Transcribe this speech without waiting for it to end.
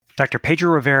Dr.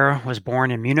 Pedro Rivera was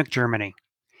born in Munich, Germany.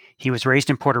 He was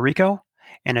raised in Puerto Rico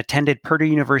and attended Purdue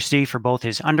University for both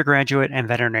his undergraduate and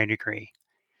veterinary degree.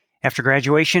 After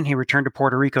graduation, he returned to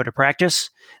Puerto Rico to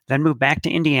practice, then moved back to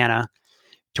Indiana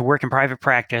to work in private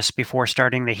practice before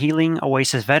starting the Healing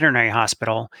Oasis Veterinary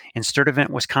Hospital in Sturtevant,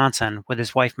 Wisconsin, with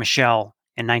his wife Michelle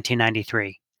in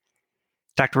 1993.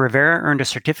 Dr. Rivera earned a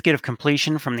certificate of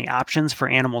completion from the Options for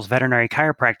Animals Veterinary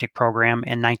Chiropractic program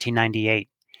in 1998.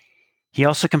 He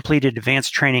also completed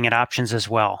advanced training at Options as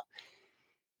well.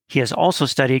 He has also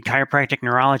studied chiropractic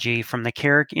neurology from the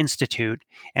Carrick Institute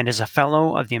and is a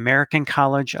fellow of the American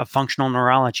College of Functional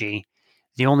Neurology,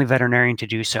 the only veterinarian to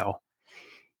do so.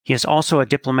 He is also a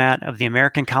diplomat of the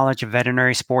American College of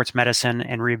Veterinary Sports Medicine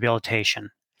and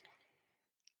Rehabilitation.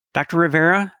 Dr.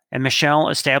 Rivera and Michelle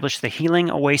established the Healing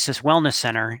Oasis Wellness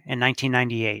Center in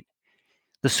 1998.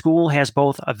 The school has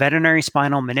both a veterinary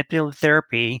spinal manipulative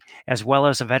therapy as well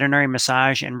as a veterinary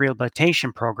massage and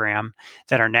rehabilitation program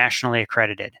that are nationally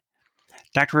accredited.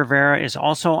 Dr. Rivera is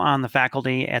also on the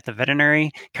faculty at the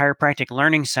Veterinary Chiropractic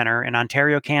Learning Center in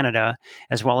Ontario, Canada,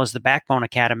 as well as the Backbone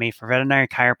Academy for Veterinary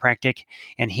Chiropractic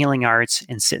and Healing Arts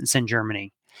in Sittensen,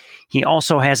 Germany. He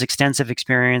also has extensive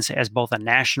experience as both a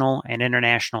national and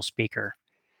international speaker.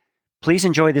 Please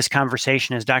enjoy this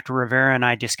conversation as Dr. Rivera and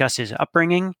I discuss his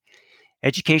upbringing,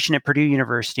 education at Purdue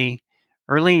University,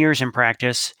 early years in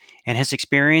practice, and his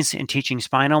experience in teaching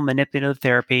spinal manipulative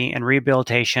therapy and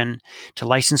rehabilitation to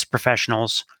licensed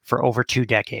professionals for over 2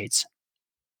 decades.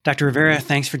 Dr. Rivera,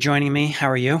 thanks for joining me.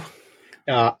 How are you?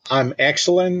 I'm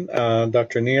excellent.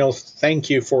 Dr. Neal,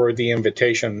 thank you for the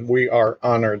invitation. We are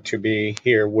honored to be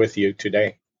here with you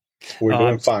today. We're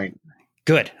doing fine.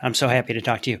 Good. I'm so happy to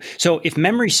talk to you. So if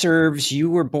memory serves, you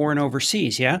were born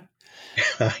overseas, yeah?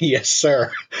 Yes,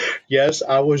 sir. Yes,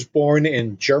 I was born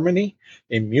in Germany,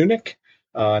 in Munich,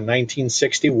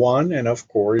 1961. And of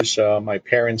course, my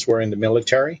parents were in the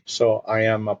military. So I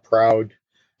am a proud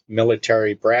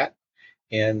military brat.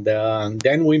 And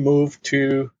then we moved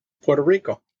to Puerto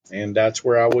Rico, and that's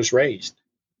where I was raised.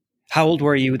 How old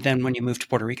were you then when you moved to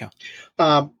Puerto Rico?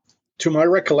 To my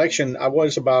recollection, I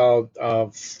was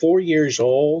about 4 years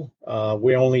old.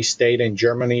 We only stayed in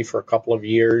Germany for a couple of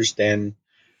years. Then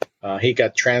he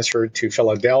got transferred to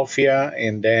Philadelphia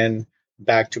and then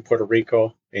back to Puerto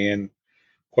Rico. And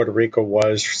Puerto Rico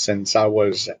was since I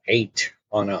was 8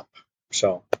 on up.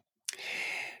 So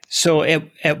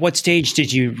at what stage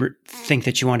did you think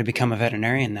that you wanted to become a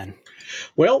veterinarian then?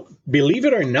 Well, believe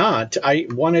it or not, I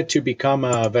wanted to become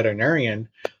a veterinarian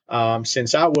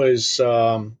since I was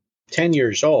 10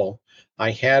 years old.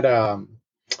 I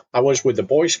was with the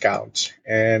Boy Scouts,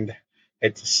 and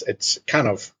it's kind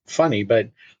of funny, but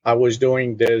I was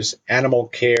doing this animal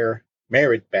care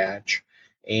merit badge,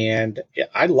 and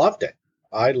I loved it.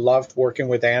 I loved working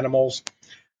with animals.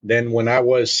 Then when I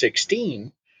was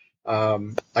 16,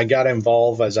 I got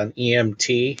involved as an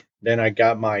EMT. Then I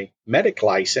got my medic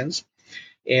license.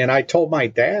 And I told my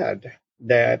dad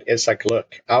that it's like,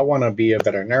 look, I want to be a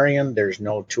veterinarian. There's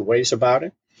no two ways about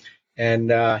it.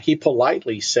 And he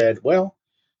politely said, well,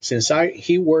 since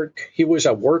he was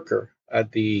a worker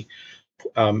at the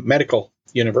medical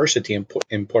university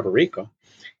in Puerto Rico.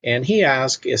 And he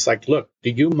asked, it's like, look,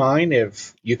 do you mind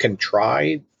if you can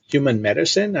try human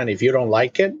medicine? And if you don't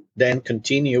like it, then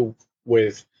continue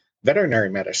with veterinary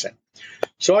medicine.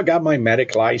 So I got my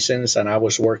medic license and I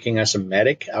was working as a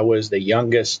medic. I was the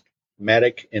youngest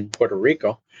medic in Puerto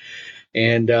Rico.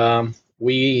 And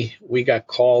we got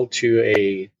called to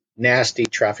a nasty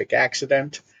traffic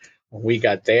accident. When we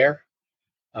got there,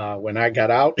 when I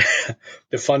got out,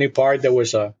 the funny part, there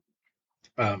was a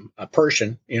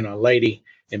person, a lady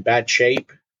in bad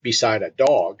shape beside a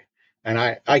dog. And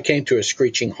I came to a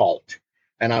screeching halt.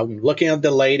 And I'm looking at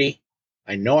the lady.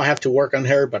 I know I have to work on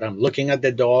her, but I'm looking at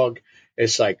the dog.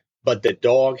 It's like, but the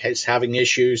dog is having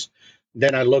issues.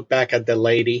 Then I look back at the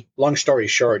lady. Long story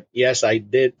short, yes, I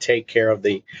did take care of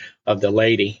the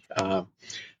lady,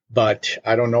 but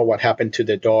I don't know what happened to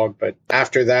the dog. But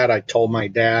after that, I told my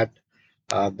dad,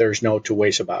 there's no two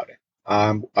ways about it.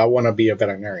 I want to be a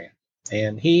veterinarian,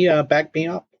 and he backed me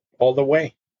up all the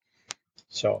way.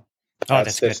 So,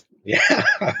 that's good.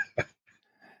 Yeah.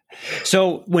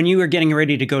 So when you were getting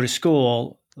ready to go to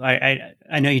school,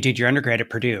 I know you did your undergrad at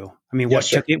Purdue. I mean,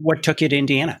 what took you to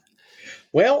Indiana?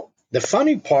 Well, the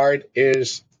funny part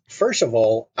is, first of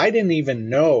all, I didn't even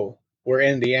know where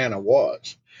Indiana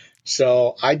was.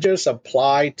 So I just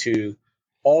applied to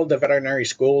all the veterinary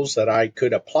schools that I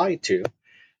could apply to.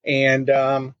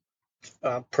 And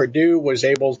Purdue was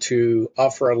able to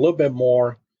offer a little bit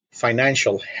more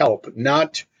financial help,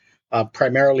 not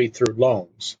primarily through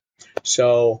loans.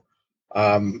 So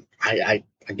I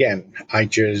again, I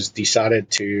just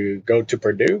decided to go to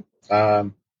Purdue.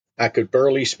 I could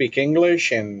barely speak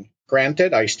English, and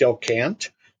granted, I still can't,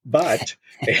 but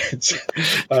it's,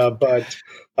 but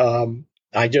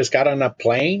I just got on a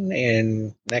plane,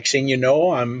 and next thing you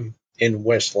know, I'm in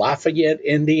West Lafayette,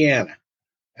 Indiana,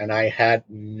 and I had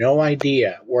no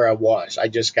idea where I was. I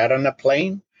just got on a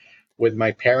plane with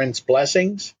my parents'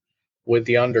 blessings, with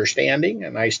the understanding,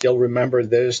 and I still remember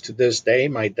this to this day.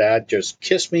 My dad just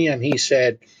kissed me and he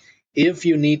said, "If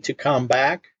you need to come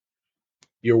back,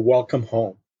 you're welcome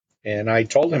home." And I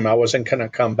told him I wasn't going to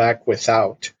come back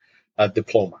without a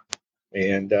diploma.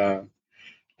 And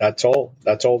that's all.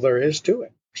 That's all there is to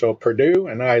it. So Purdue,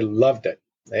 and I loved it.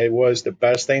 It was the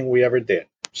best thing we ever did.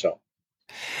 So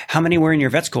How many were in your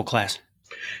vet school class?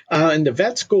 in the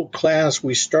vet school class,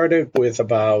 we started with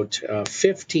about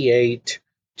 58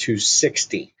 to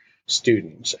 60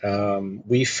 students.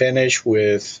 We finished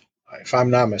with, if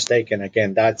I'm not mistaken,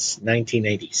 again, that's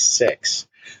 1986,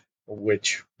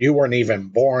 which you weren't even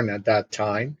born at that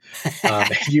time.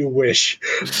 You wish.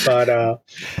 But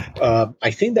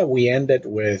I think that we ended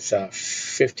with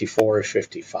 54 or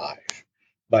 55.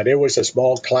 But it was a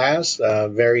small class,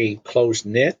 very close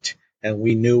knit, and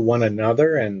we knew one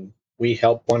another and we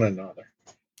helped one another.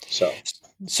 So,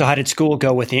 So how did school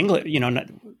go with the English?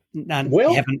 Not you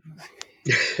well, haven't.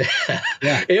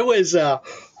 Yeah. it was,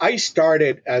 I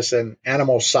started as an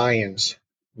animal science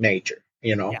major,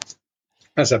 Yeah.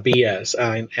 as a BS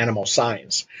in animal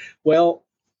science. Well,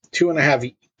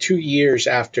 2.5 2 years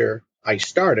after I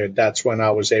started, that's when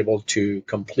I was able to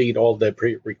complete all the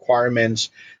requirements.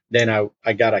 Then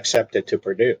I got accepted to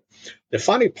Purdue. The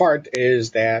funny part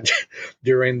is that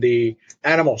during the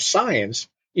animal science,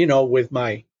 with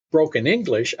my broken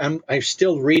English, I'm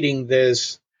still reading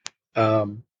this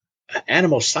um,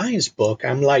 animal science book.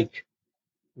 I'm like,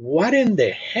 what in the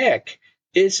heck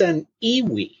is an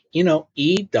EWE?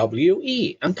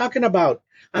 EWE.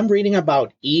 I'm reading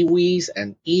about EWEs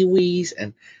and EWEs.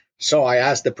 And so I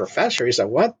asked the professor, he said,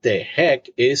 what the heck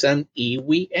is an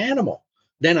EWE animal?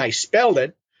 Then I spelled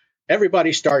it.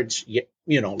 Everybody starts,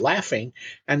 laughing,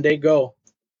 and they go,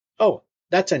 oh,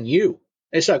 that's an U.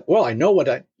 It's like, well, I know what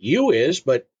a U is,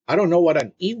 but I don't know what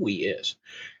an EWE is.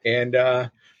 And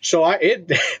so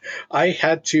I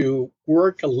had to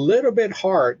work a little bit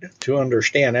hard to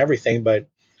understand everything, but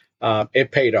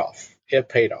it paid off. It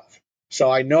paid off. So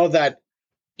I know that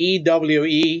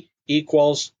EWE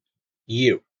equals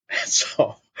U.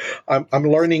 So I'm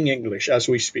learning English as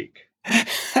we speak.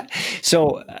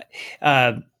 So,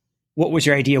 uh, what was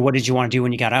your idea? What did you want to do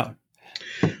when you got out?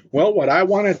 Well, what I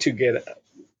wanted to get,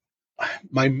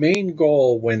 my main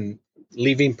goal when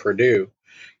leaving Purdue,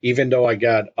 even though I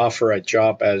got offered a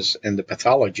job as in the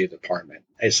pathology department,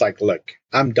 it's like, look,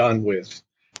 I'm done with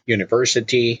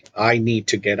university. I need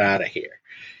to get out of here.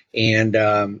 And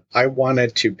I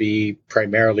wanted to be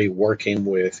primarily working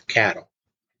with cattle.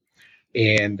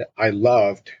 And I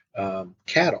loved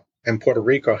cattle. And Puerto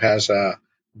Rico has a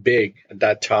at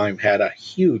that time, had a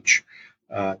huge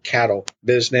cattle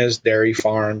business, dairy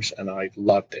farms, and I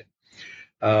loved it.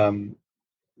 Um,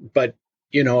 but,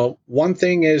 one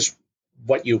thing is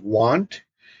what you want,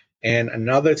 and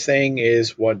another thing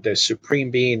is what the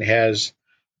Supreme Being has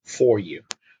for you.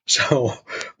 So,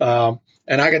 and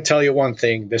I can tell you one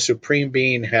thing: the Supreme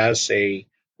Being has a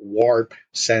warped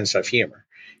sense of humor,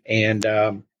 and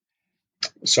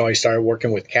so I started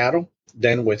working with cattle,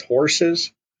 then with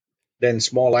horses, then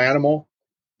small animal,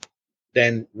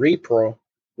 then repro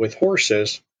with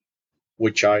horses,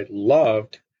 which I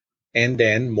loved, and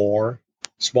then more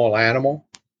small animal,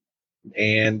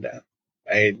 and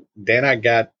I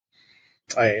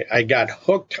got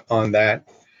hooked on that,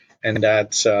 and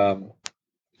that's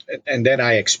and then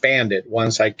I expanded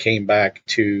once I came back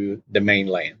to the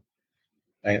mainland.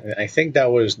 I think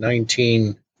that was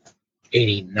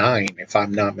 1989, if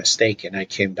I'm not mistaken. I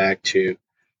came back to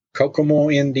Kokomo,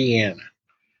 Indiana.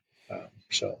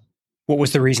 So, What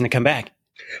was the reason to come back?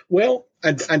 well,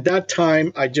 at that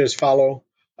time, I just follow.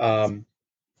 Um,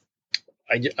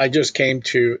 I just came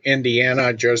to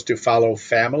Indiana just to follow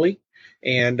family,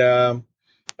 and I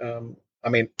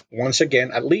mean, once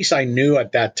again, at least I knew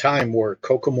at that time where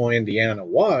Kokomo, Indiana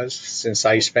was, since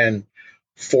I spent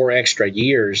 4 extra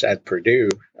years at Purdue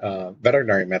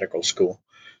veterinary medical school.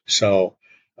 So,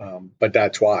 but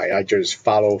that's why I just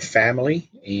follow family,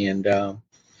 and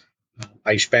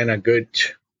I spent a good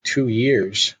 2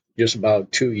 years, just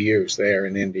about 2 years there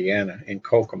in Indiana, in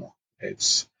Kokomo.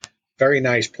 It's very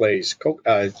nice place.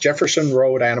 Jefferson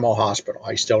Road Animal Hospital.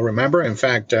 I still remember. In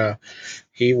fact, Dr.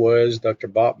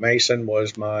 Bob Mason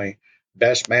was my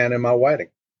best man in my wedding.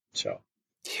 So,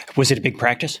 Was it a big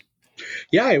practice?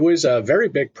 Yeah, it was a very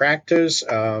big practice.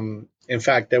 In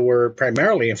fact, there were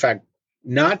primarily, in fact,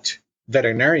 not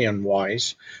veterinary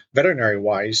wise,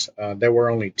 there were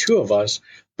only two of us,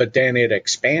 but then it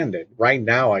expanded. Right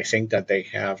now, I think that they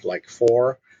have like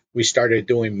four. We started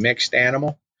doing mixed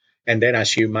animal. And then,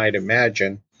 as you might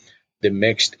imagine, the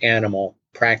mixed animal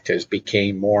practice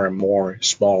became more and more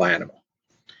small animal.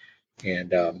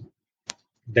 And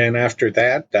then after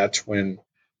that, that's when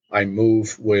I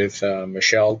moved with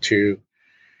Michelle to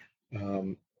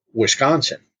um,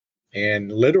 Wisconsin.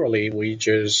 And literally, we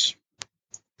just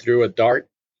threw a dart.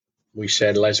 We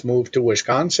said, let's move to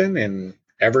Wisconsin. And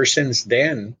ever since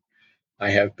then, I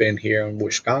have been here in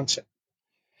Wisconsin.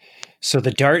 So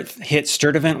the dart hit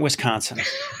Sturtevant, Wisconsin.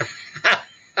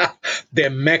 The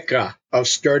mecca of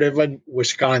Sturtevant,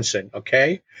 Wisconsin.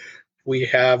 Okay. We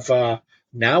have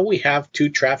now we have two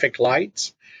traffic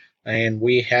lights and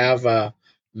we have a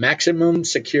maximum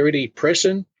security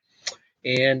prison.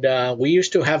 And we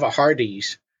used to have a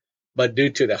Hardee's, but due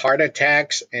to the heart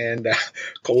attacks and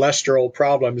cholesterol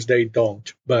problems, they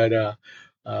don't. But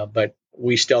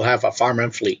we still have a farm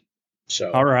and fleet, All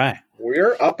so right.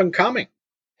 we're up and coming.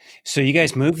 So you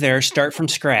guys move there, start from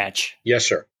scratch. Yes,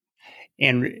 sir.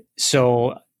 And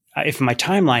so if my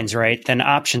timeline's right, then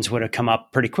options would have come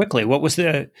up pretty quickly. What was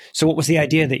the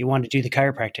idea that you wanted to do the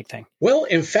chiropractic thing? Well,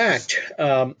 in fact,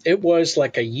 it was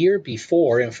like a year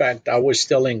before. In fact, I was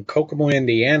still in Kokomo,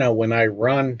 Indiana when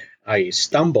I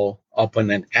stumble upon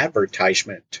an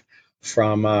advertisement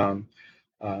from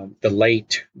the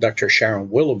late Dr.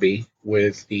 Sharon Willoughby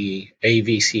with the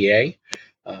AVCA.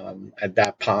 At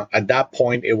that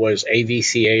point, it was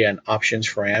AVCA and Options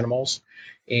for Animals,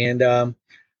 and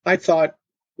I thought,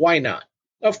 why not?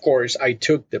 Of course, I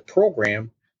took the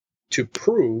program to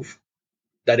prove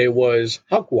that it was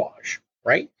hogwash,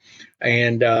 right?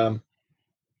 And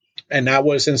and I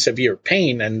was in severe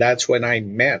pain, and that's when I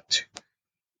met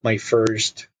my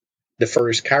first the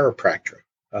first chiropractor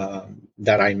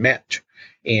that I met,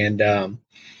 and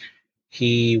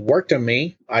he worked on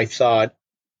me. I thought,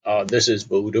 this is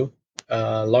voodoo.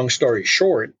 Long story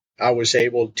short, I was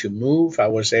able to move. I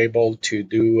was able to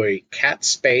do a cat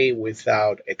spay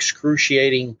without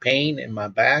excruciating pain in my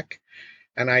back.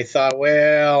 And I thought,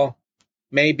 well,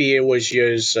 maybe it was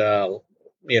just,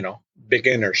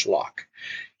 beginner's luck.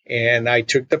 And I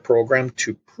took the program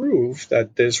to prove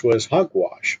that this was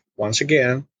hogwash. Once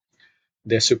again,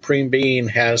 the Supreme Being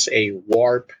has a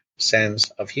warped sense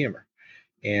of humor.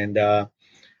 And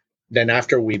then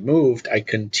after we moved, I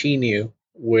continued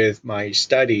with my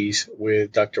studies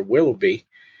with Dr. Willoughby,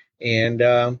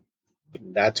 and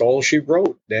that's all she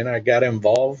wrote. Then I got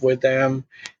involved with them,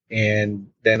 and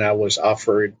then I was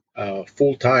offered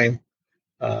full time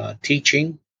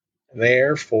teaching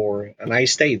there and I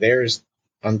stayed there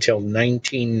until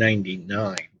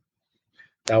 1999.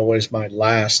 That was my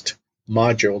last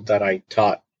module that I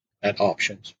taught at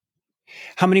Options.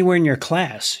 How many were in your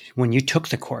class when you took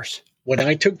the course? When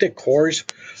I took the course,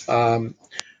 um,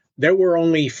 there were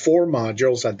only four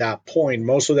modules at that point.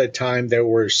 Most of the time, there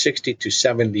were 60 to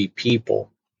 70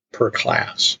 people per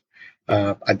class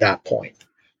at that point.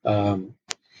 Um,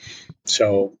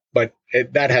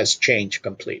 that has changed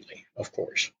completely, of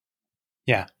course.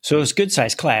 Yeah. So it was a good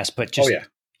sized class, but Oh just yeah,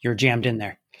 you're jammed in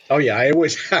there. oh yeah. It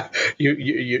was.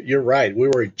 You're right. We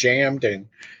were jammed, and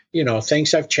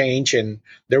things have changed, and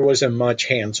there wasn't much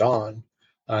hands on,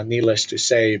 needless to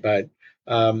say. But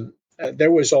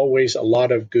there was always a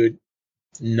lot of good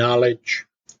knowledge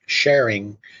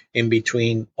sharing in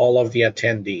between all of the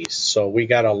attendees. So we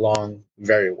got along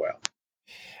very well.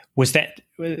 Was that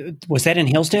in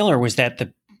Hillsdale or was that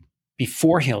the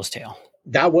before Hillsdale?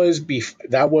 That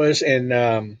was in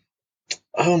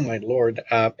oh my lord,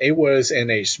 it was in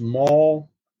a small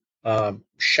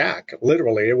shack.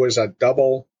 Literally, it was a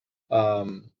double,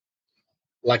 um,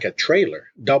 like a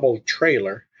double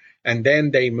trailer, and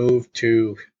then they moved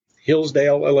to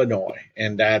Hillsdale, Illinois,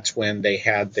 and that's when they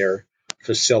had their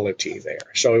facility there.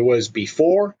 So it was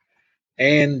before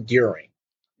and during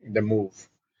the move.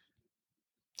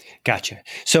 Gotcha.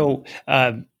 So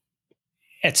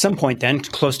at some point, then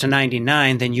close to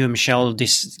 99, then you and Michelle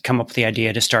come up with the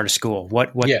idea to start a school.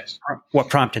 Yes. What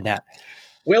prompted that?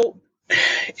 Well,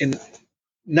 in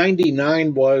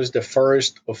 99 was the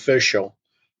first official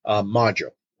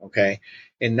module. Okay.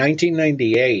 In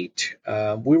 1998,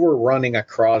 we were running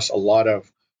across a lot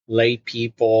of lay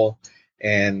people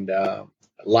and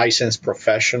licensed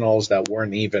professionals that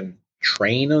weren't even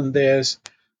trained on this,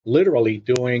 literally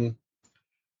doing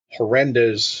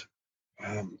horrendous,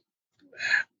 um,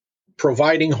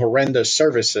 providing horrendous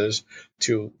services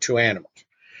to animals.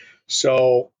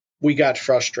 So we got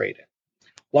frustrated.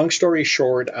 long story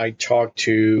short, I talked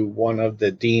to one of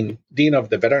the dean of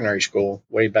the veterinary school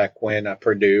way back when at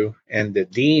Purdue, and the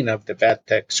dean of the vet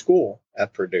tech school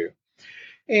at Purdue.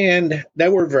 And they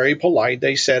were very polite.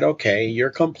 They said, okay, you're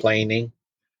complaining.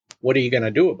 What are you going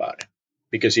to do about it?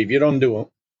 Because if you don't do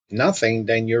nothing,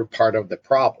 then you're part of the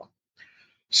problem.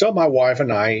 So my wife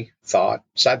and I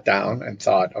sat down and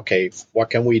thought, okay, what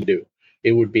can we do?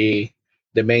 It would be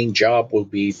the main job will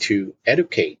be to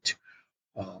educate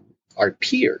our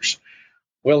peers.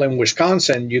 Well, in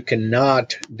Wisconsin, you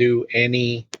cannot do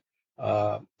any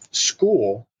uh,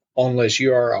 school unless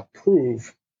you are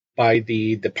approved by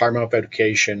the Department of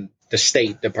Education, the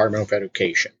state Department of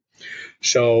Education.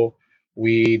 So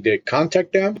we did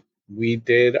contact them. We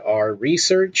did our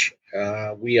research.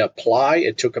 We applied.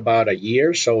 It took about a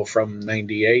year. So from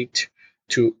 98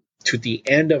 to the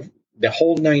end of the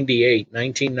whole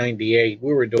 1998,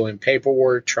 we were doing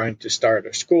paperwork, trying to start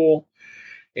a school.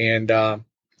 And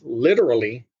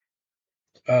literally,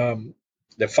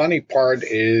 the funny part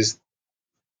is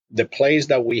the place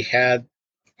that we had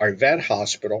our vet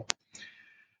hospital,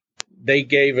 they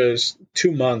gave us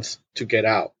 2 months to get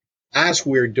out as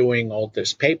we're doing all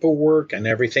this paperwork and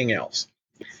everything else.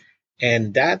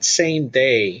 And that same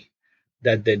day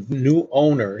that the new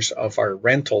owners of our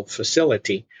rental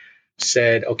facility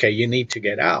said, okay, you need to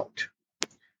get out,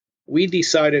 we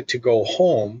decided to go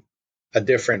home a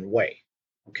different way.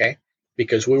 Okay.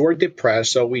 Because we were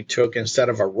depressed. So we took, instead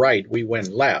of a right, we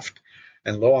went left.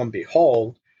 And lo and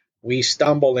behold, we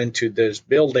stumbled into this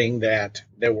building that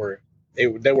they were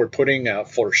putting a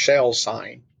for sale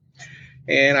sign.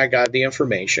 And I got the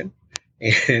information.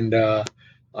 And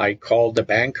I called the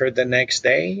banker the next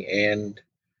day. And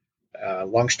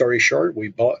long story short, we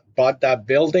bought that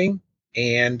building.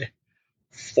 And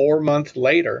 4 months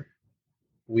later,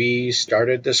 we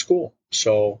started the school.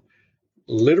 So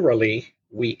literally,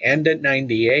 we ended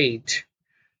 98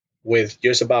 with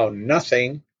just about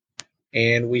nothing.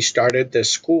 And we started the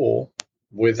school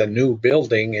with a new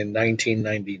building in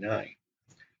 1999.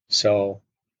 So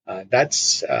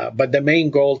but the main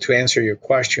goal, to answer your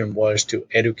question, was to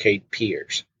educate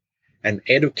peers and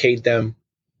educate them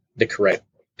the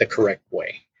correct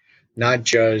way, not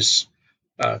just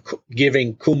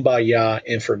giving kumbaya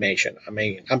information. I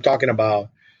mean, I'm talking about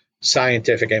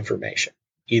scientific information.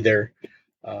 Either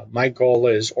my goal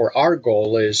is, or our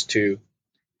goal is, to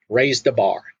raise the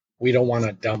bar. We don't want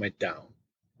to dumb it down.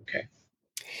 Okay.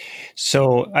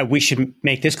 So we should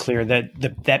make this clear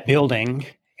that that building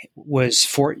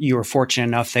you were fortunate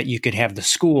enough that you could have the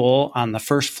school on the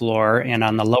first floor, and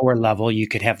on the lower level you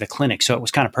could have the clinic. So it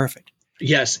was kind of perfect.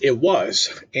 Yes, it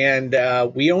was. And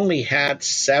we only had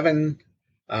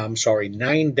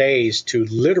 9 days to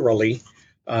literally,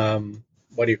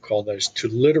 what do you call this? To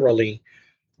literally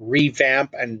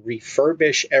revamp and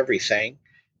refurbish everything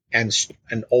and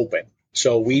open.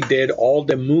 So we did all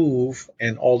the move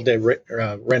and all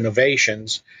the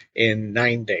renovations in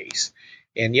 9 days.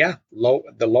 And yeah,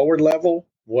 the lower level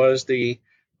was the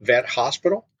vet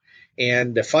hospital.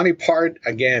 And the funny part,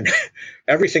 again,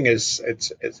 everything it's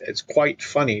quite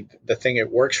funny. The thing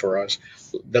it works for us.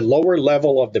 The lower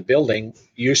level of the building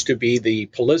used to be the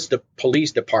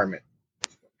police department.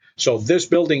 So this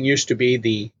building used to be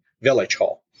the village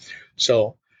hall.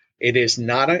 So it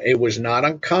was not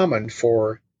uncommon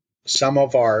for some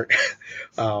of our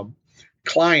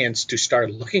clients to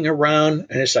start looking around,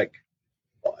 and it's like,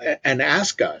 and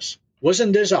ask us,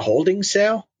 wasn't this a holding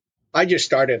cell? I just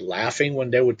started laughing when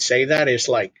they would say that. It's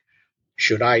like,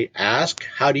 should I ask?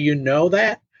 How do you know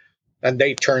that? And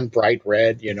they turn bright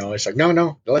red. It's like,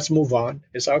 no, let's move on.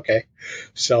 It's okay.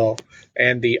 So,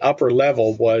 and the upper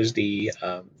level was the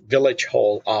village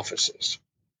hall offices.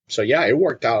 So yeah, it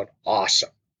worked out awesome.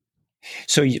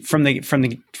 So from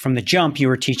the jump, you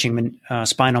were teaching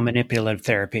spinal manipulative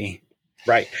therapy,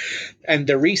 right? And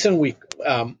the reason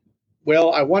I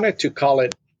wanted to call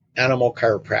it animal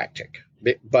chiropractic,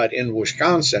 but in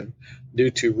Wisconsin, due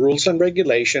to rules and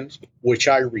regulations, which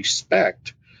I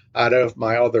respect, out of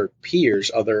my other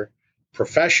peers, other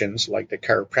professions like the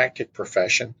chiropractic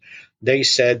profession, they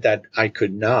said that I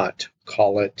could not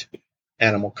call it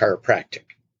animal chiropractic,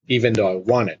 even though I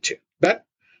wanted to. But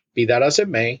be that as it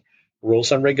may,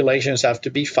 rules and regulations have to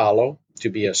be followed to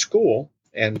be a school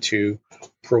and to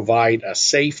provide a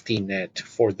safety net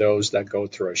for those that go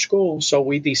through a school. So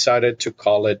we decided to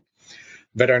call it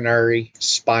veterinary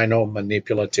spinal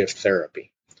manipulative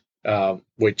therapy,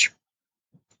 which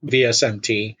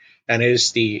VSMT, and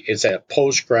is a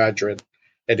postgraduate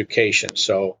education.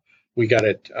 So we got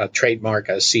it trademarked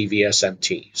as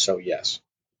CVSMT. So yes.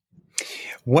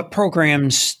 What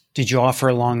programs did you offer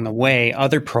along the way?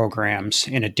 Other programs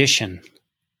in addition?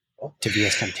 to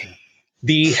VSMT?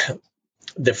 The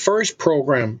the first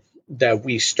program that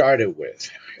we started with,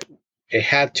 it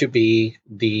had to be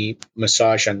the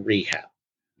massage and rehab,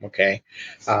 okay,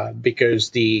 because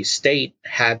the state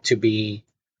had to be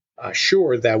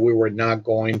sure that we were not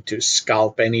going to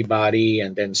scalp anybody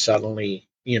and then suddenly,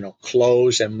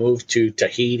 close and move to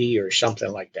Tahiti or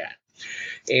something like that.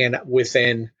 And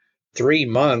within 3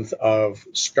 months of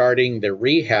starting the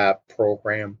rehab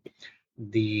program,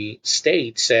 the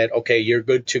state said, okay, you're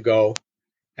good to go.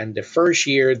 And the first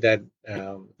year that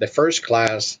the first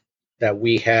class that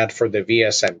we had for the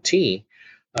VSMT,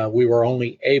 we were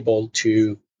only able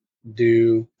to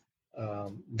do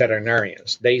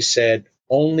veterinarians. They said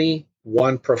only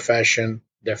one profession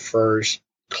the first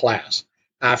class.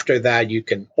 After that, you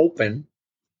can open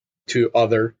to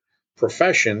other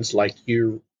professions like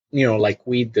like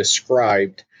we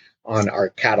described on our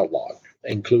catalog,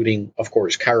 including, of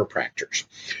course, chiropractors.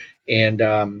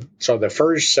 And so the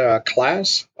first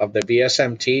class of the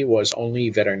VSMT was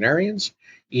only veterinarians,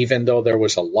 even though there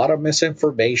was a lot of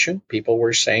misinformation. People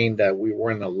were saying that we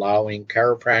weren't allowing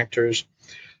chiropractors.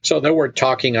 So they were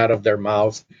talking out of their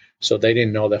mouth. So they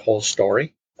didn't know the whole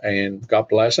story. And God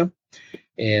bless them.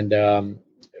 And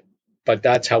but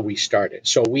that's how we started.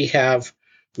 So we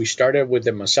started with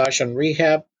the massage and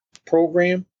rehab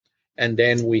program, and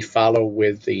then we follow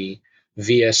with the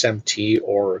VSMT,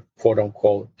 or quote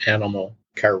unquote animal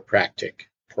chiropractic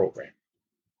program.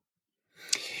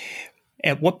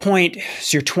 At what point,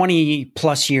 so you're 20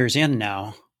 plus years in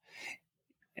now,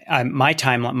 my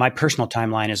personal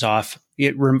timeline is off.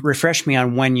 It refreshed me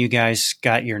on when you guys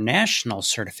got your national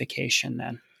certification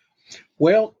then.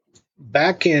 Well,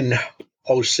 back in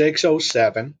 06,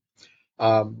 07,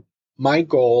 my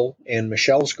goal and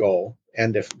Michelle's goal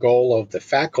and the goal of the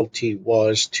faculty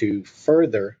was to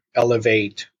further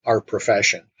elevate our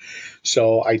profession.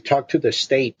 So I talked to the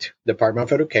state Department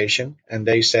of Education, and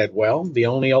they said, well, the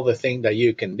only other thing that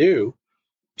you can do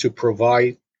to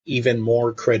provide even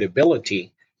more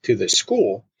credibility to the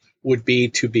school would be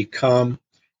to become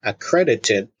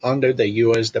accredited under the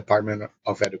U.S. Department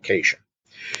of Education.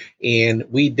 And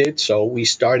we did so. We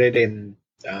started in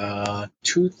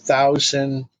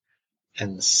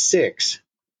 2006,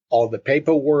 all the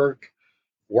paperwork,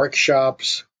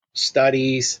 workshops,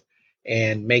 studies,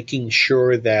 and making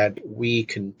sure that we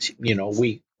can,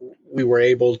 we were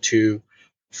able to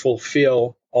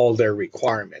fulfill all their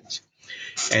requirements.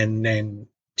 And then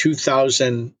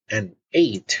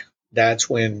 2008, that's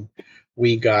when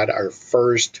we got our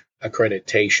first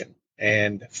accreditation.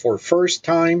 And for first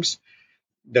times,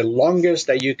 the longest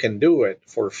that you can do it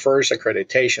for first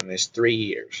accreditation is 3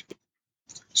 years.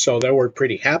 So they were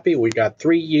pretty happy. We got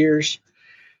 3 years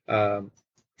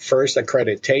first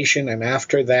accreditation, and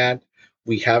after that,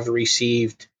 we have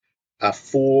received a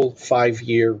full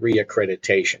 5-year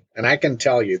reaccreditation. And I can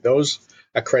tell you, those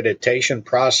accreditation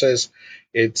process,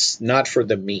 it's not for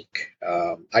the meek.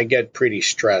 I get pretty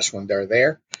stressed when they're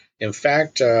there. In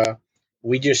fact,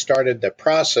 we just started the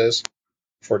process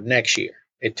for next year.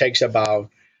 It takes about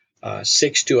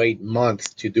 6 to 8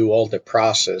 months to do all the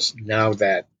process now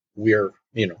that we're,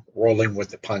 rolling with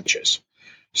the punches.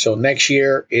 So next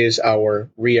year is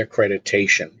our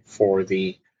reaccreditation for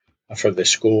the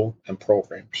school and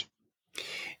programs.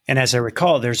 And as I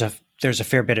recall, there's a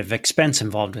fair bit of expense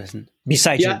involved in,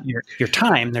 besides your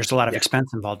time. There's a lot of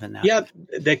expense involved in that. Yeah,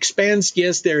 the expense,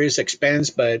 yes, there is expense,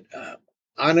 but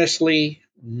honestly,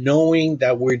 knowing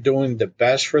that we're doing the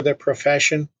best for the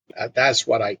profession, that's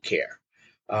what I care.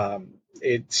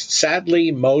 It's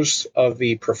sadly, most of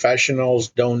the professionals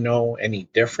don't know any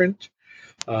different,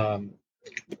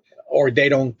 or they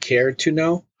don't care to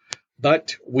know,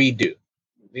 but we do.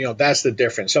 That's the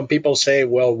difference. Some people say,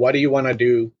 well, what do you want to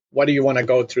do? What do you want to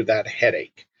go through that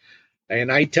headache?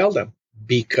 And I tell them,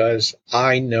 because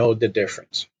I know the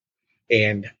difference.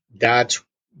 And that's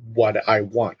what I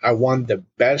want. I want the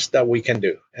best that we can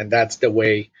do. And that's the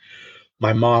way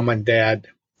my mom and dad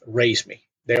raised me.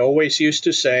 They always used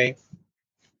to say,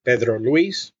 Pedro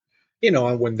Luis,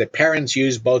 and when the parents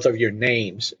use both of your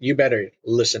names, you better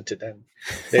listen to them.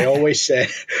 They always say,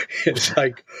 it's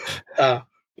like,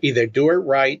 either do it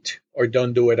right or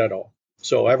don't do it at all.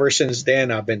 So ever since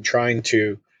then, I've been trying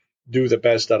to do the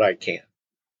best that I can.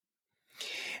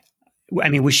 I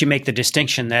mean, we should make the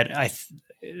distinction that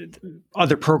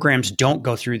other programs don't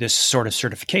go through this sort of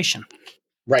certification.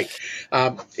 Right.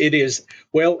 It is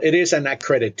an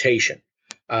accreditation.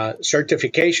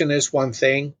 Certification is one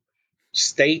thing.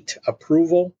 State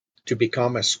approval to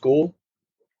become a school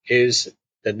is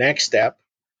the next step.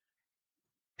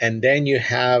 And then you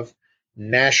have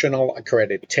national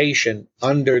accreditation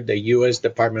under the U.S.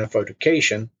 Department of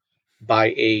Education by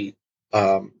a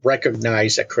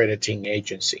recognized accrediting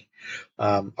agency.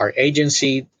 Our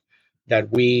agency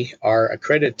that we are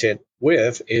accredited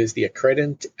with is the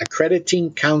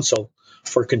Accrediting Council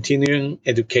for Continuing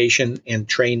Education and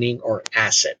Training, or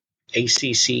ACCET,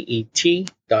 ACCET.org.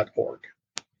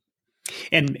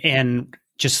 And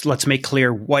just let's make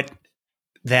clear what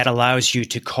that allows you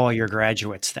to call your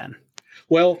graduates then.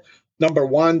 Well, number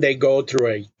one, they go through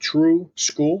a true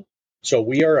school. So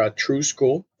we are a true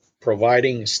school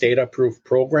providing a state-approved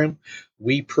program.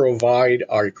 We provide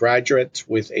our graduates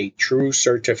with a true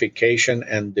certification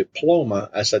and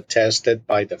diploma as attested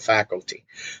by the faculty.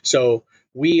 So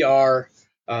we are,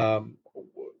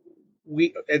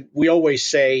 we always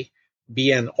say,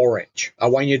 be an orange. I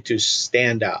want you to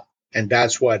stand out. And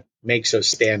that's what makes us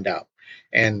stand out.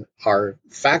 And our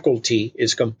faculty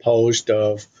is composed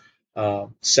of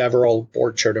several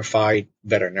board certified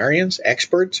veterinarians,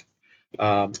 experts.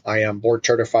 I am board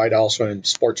certified also in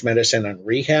sports medicine and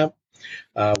rehab.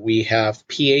 We have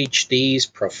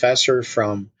PhDs, professor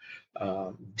from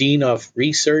Dean of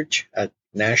Research at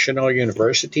National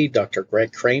University, Dr.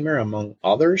 Greg Kramer, among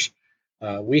others.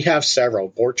 We have several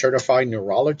board certified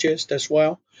neurologists as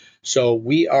well. So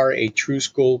we are a true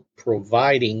school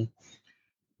providing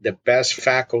the best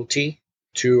faculty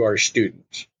to our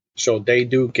students. So they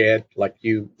do get, like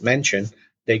you mentioned,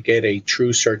 they get a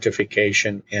true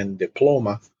certification and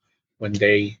diploma when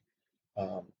they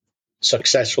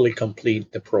successfully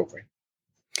complete the program.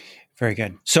 Very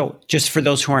good. So just for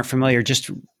those who aren't familiar, just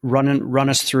run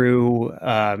us through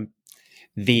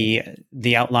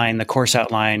the outline, the course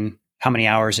outline, how many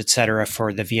hours, et cetera,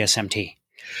 for the VSMT.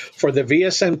 For the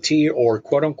VSMT, or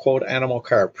quote unquote animal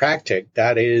chiropractic,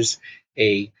 that is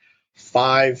a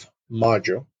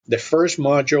 5-module. The first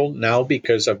module, now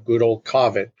because of good old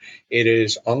COVID, it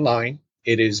is online.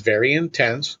 It is very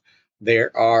intense.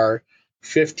 There are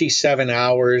 57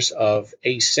 hours of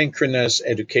asynchronous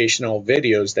educational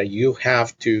videos that you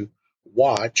have to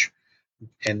watch.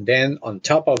 And then on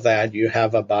top of that, you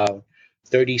have about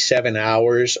 37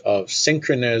 hours of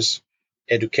synchronous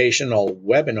educational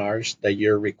webinars that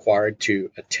you're required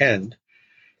to attend.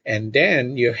 And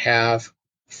then you have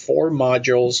 4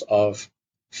 modules of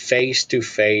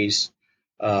face-to-face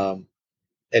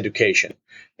education.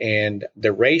 And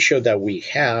the ratio that we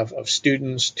have of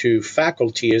students to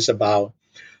faculty is about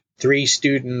 3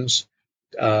 students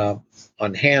on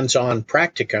hands-on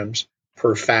practicums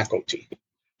per faculty.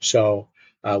 So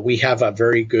we have a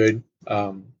very good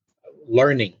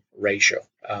learning ratio.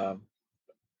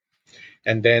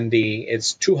 And then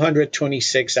it's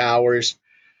 226 hours,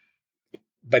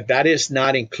 but that is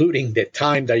not including the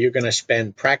time that you're going to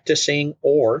spend practicing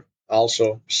or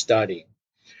also studying.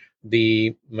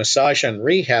 The massage and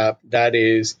rehab, that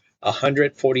is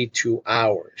 142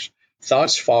 hours.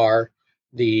 Thus far,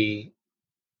 the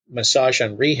massage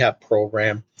and rehab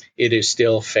program, it is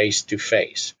still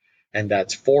face-to-face. And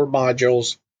that's 4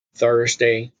 modules,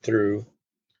 Thursday through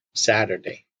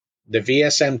Saturday. The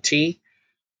VSMT,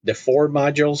 the 4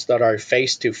 modules that are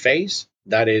face-to-face,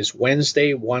 that is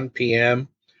Wednesday, 1 p.m.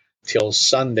 till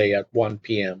Sunday at 1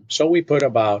 p.m. So we put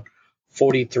about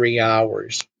 43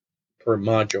 hours per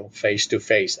module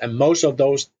face-to-face. And most of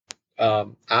those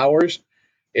hours,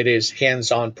 it is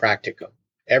hands-on practicum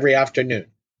every afternoon.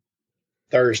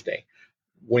 Thursday,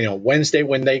 Wednesday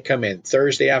when they come in,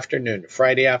 Thursday afternoon,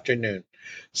 Friday afternoon,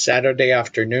 Saturday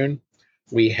afternoon,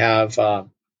 we have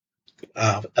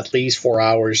at least 4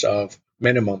 hours of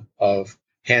minimum of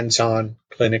hands-on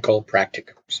clinical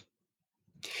practicums.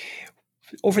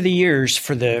 Over the years,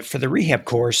 for the rehab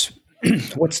course,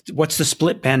 what's the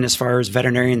split been as far as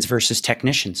veterinarians versus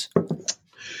technicians?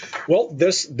 Well,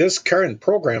 this current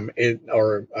program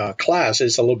or class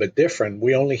is a little bit different.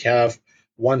 We only have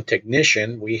 1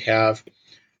 technician. We have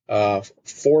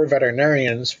 4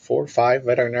 veterinarians, 4 or 5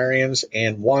 veterinarians,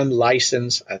 and 1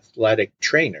 licensed athletic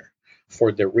trainer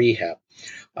for the rehab.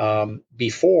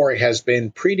 Before, it has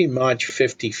been pretty much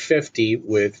 50-50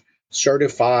 with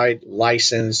certified,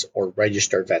 licensed, or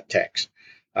registered vet techs.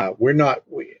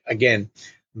 Again,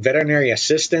 veterinary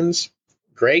assistants,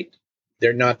 great,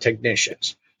 they're not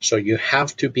technicians. So you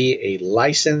have to be a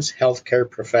licensed healthcare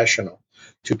professional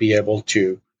to be able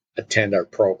to attend our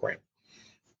program.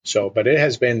 So, but it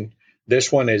has been,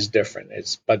 this one is different.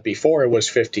 But before it was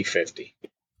 50-50.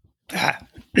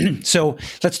 So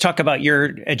let's talk about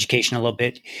your education a little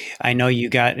bit. I know you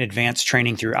got advanced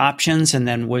training through options, and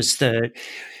then was explain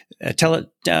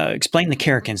the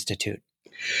Carrick Institute.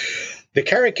 The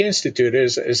Carrick Institute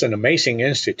is an amazing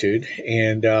institute,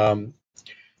 and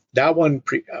that one,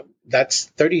 that's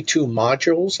 32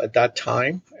 modules at that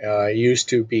time. It used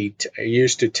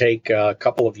to take a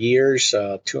couple of years,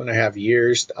 2.5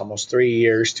 years, almost 3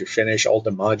 years to finish all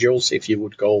the modules. If you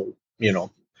would go,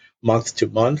 month to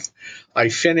month, I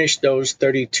finished those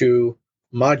 32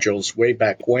 modules way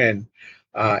back when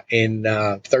in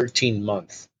 13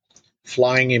 months,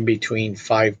 flying in between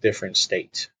 5 different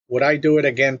states. Would I do it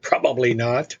again? Probably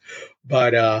not.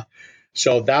 But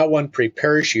so that one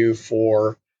prepares you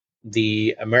for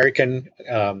the American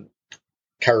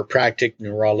Chiropractic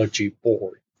Neurology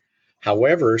Board.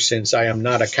 However, since I am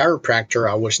not a chiropractor,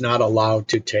 I was not allowed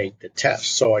to take the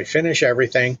test. So I finished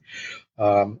everything.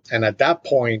 And at that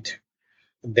point,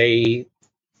 a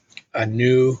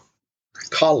new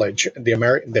college,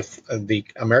 the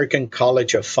American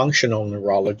College of Functional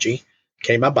Neurology,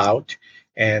 came about,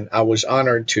 and I was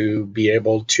honored to be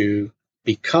able to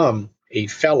become a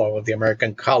fellow of the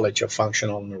American College of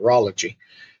Functional Neurology.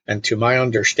 And to my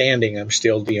understanding, I'm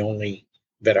still the only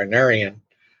veterinarian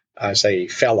as a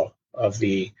fellow of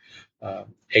the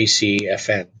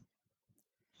ACFN.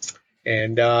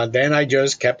 And then I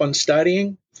just kept on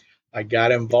studying. I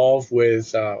got involved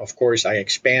with, of course, I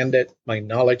expanded my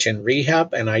knowledge in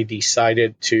rehab, and I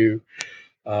decided to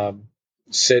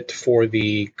sit for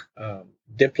the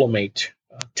diplomate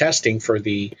testing for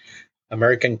the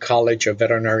American College of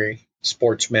Veterinary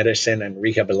Sports Medicine and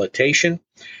Rehabilitation.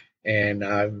 And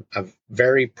I'm a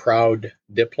very proud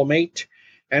diplomate.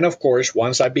 And of course,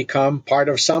 once I become part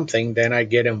of something, then I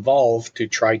get involved to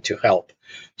try to help.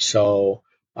 So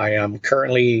I am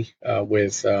currently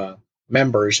with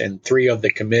members in 3 of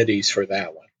the committees for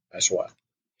that one as well.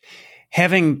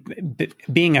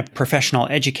 Being a professional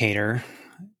educator,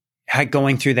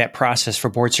 going through that process for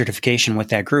board certification with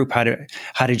that group,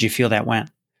 how did you feel that went?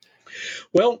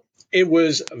 Well, it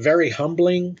was very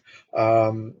humbling.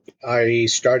 I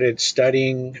started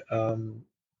studying.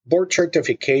 Board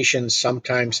certification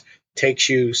sometimes takes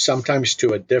you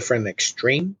to a different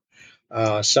extreme.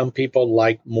 Some people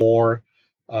like more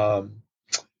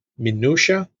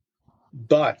minutia,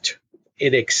 but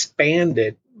it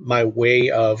expanded my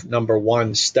way of, number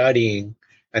one, studying,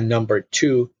 and number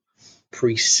two,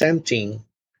 presenting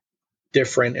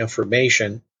different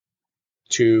information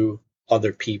to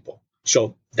other people.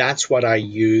 So that's what I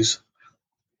use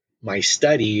my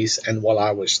studies, and while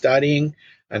I was studying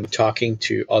and talking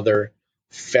to other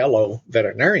fellow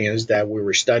veterinarians that we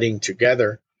were studying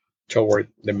together toward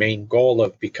the main goal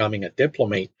of becoming a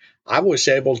diplomate, I was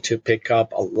able to pick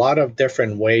up a lot of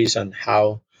different ways on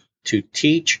how to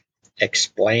teach,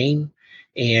 explain,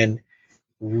 and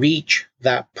reach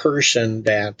that person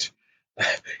that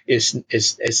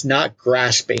is not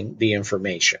grasping the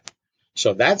information.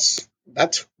 So that's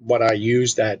what I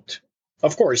use. That,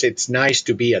 of course, it's nice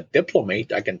to be a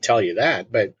diplomate, I can tell you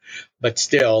that, but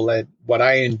still, what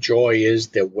I enjoy is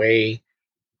the way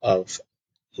of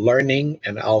learning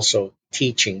and also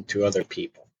teaching to other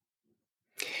people.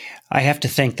 I have to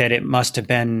think that it must have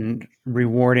been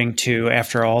rewarding to,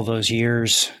 after all those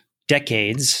years,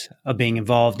 decades of being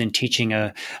involved in teaching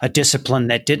a discipline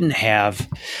that didn't have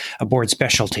a board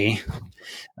specialty,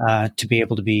 to be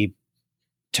able to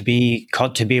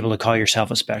call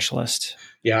yourself a specialist.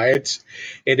 Yeah,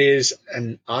 it is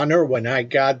an honor. When I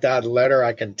got that letter,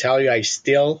 I can tell you, I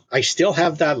still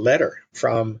have that letter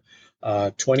from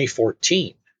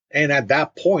 2014, and at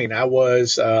that point, I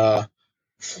was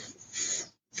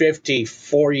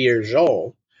 54 years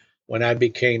old when I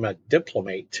became a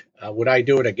diplomate. Would I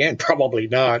do it again? Probably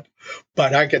not.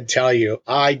 But I can tell you,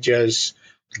 I just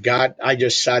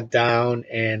sat down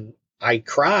and I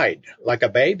cried like a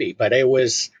baby, but it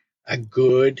was a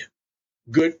good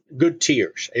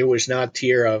tears. It was not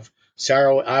tear of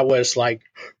sorrow. I was like,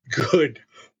 good.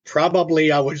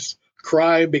 Probably I was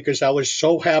crying because I was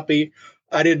so happy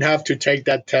I didn't have to take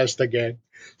that test again.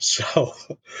 So,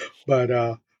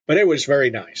 but it was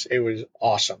very nice. It was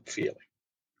awesome feeling.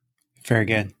 Very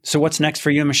good. So what's next for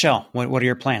you and Michelle? What are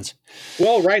your plans?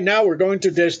 Well, right now we're going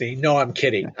to Disney. No, I'm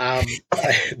kidding.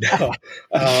 No,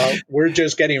 we're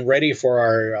just getting ready for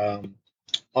our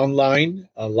online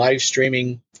live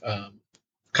streaming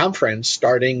conference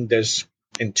starting this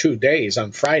in 2 days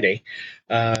on Friday.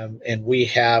 And we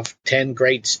have 10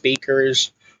 great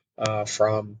speakers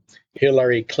from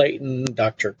Hillary Clayton,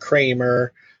 Dr.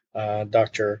 Kramer,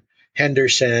 Dr.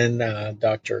 Henderson,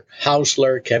 Dr.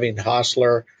 Hausler, Kevin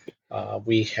Hausler.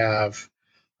 We have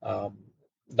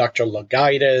Dr.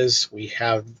 Lagaitis. We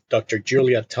have Dr.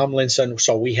 Julia Tomlinson.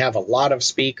 So we have a lot of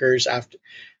speakers.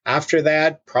 After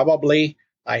that, probably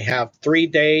I have 3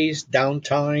 days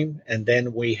downtime, and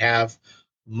then we have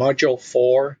Module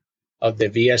 4 of the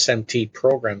VSMT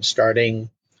program starting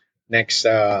next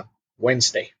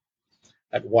Wednesday.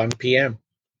 at 1 p.m.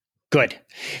 Good.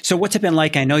 So what's it been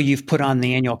like? I know you've put on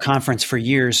the annual conference for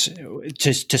years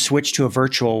to switch to a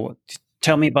virtual.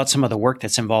 Tell me about some of the work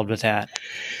that's involved with that.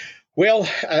 Well,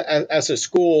 as a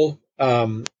school,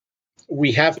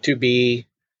 we have to be,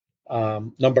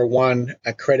 number one,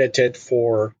 accredited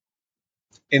for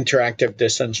interactive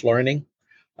distance learning.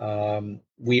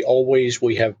 We always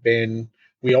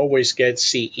get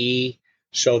CE,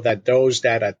 so that those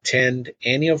that attend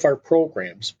any of our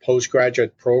programs,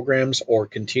 postgraduate programs or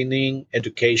continuing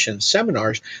education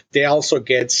seminars, they also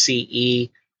get CE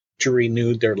to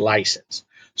renew their license.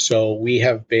 So we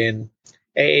have been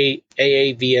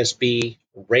AAVSB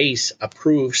race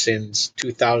approved since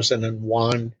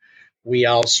 2001. We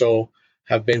also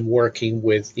have been working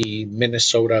with the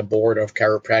Minnesota Board of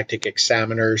Chiropractic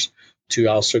Examiners to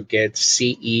also get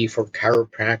CE for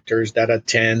chiropractors that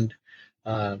attend.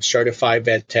 Certified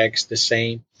vet techs the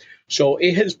same. So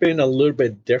it has been a little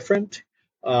bit different.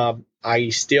 I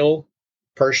still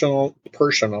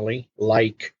personally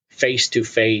like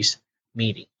face-to-face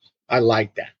meetings. I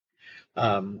like that.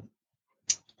 Um,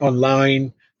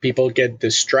 Online, people get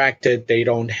distracted. They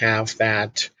don't have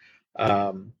that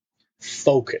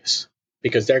focus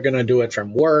because they're going to do it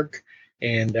from work.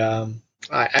 And I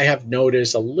have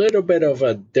noticed a little bit of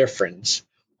a difference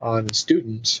on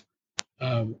students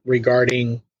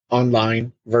regarding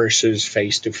online versus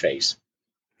face to face.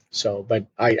 So, but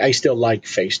I still like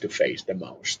face to face the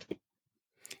most.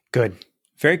 Good.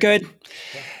 Very good.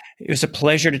 Yeah. It was a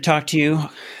pleasure to talk to you.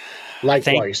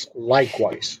 Likewise.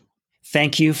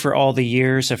 Thank you for all the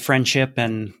years of friendship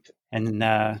and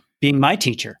being my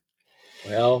teacher.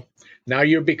 Well, now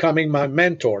you're becoming my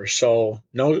mentor, so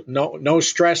no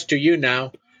stress to you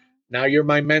now. Now you're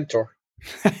my mentor.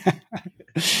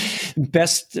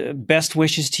 Best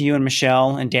wishes to you and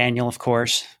Michelle and Daniel, of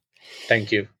course.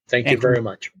 Thank you And very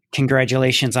much.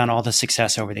 Congratulations on all the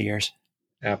success over the years.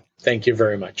 Yeah, thank you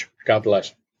very much. God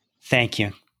bless. Thank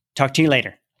you. Talk to you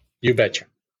later. You betcha.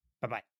 Bye-bye.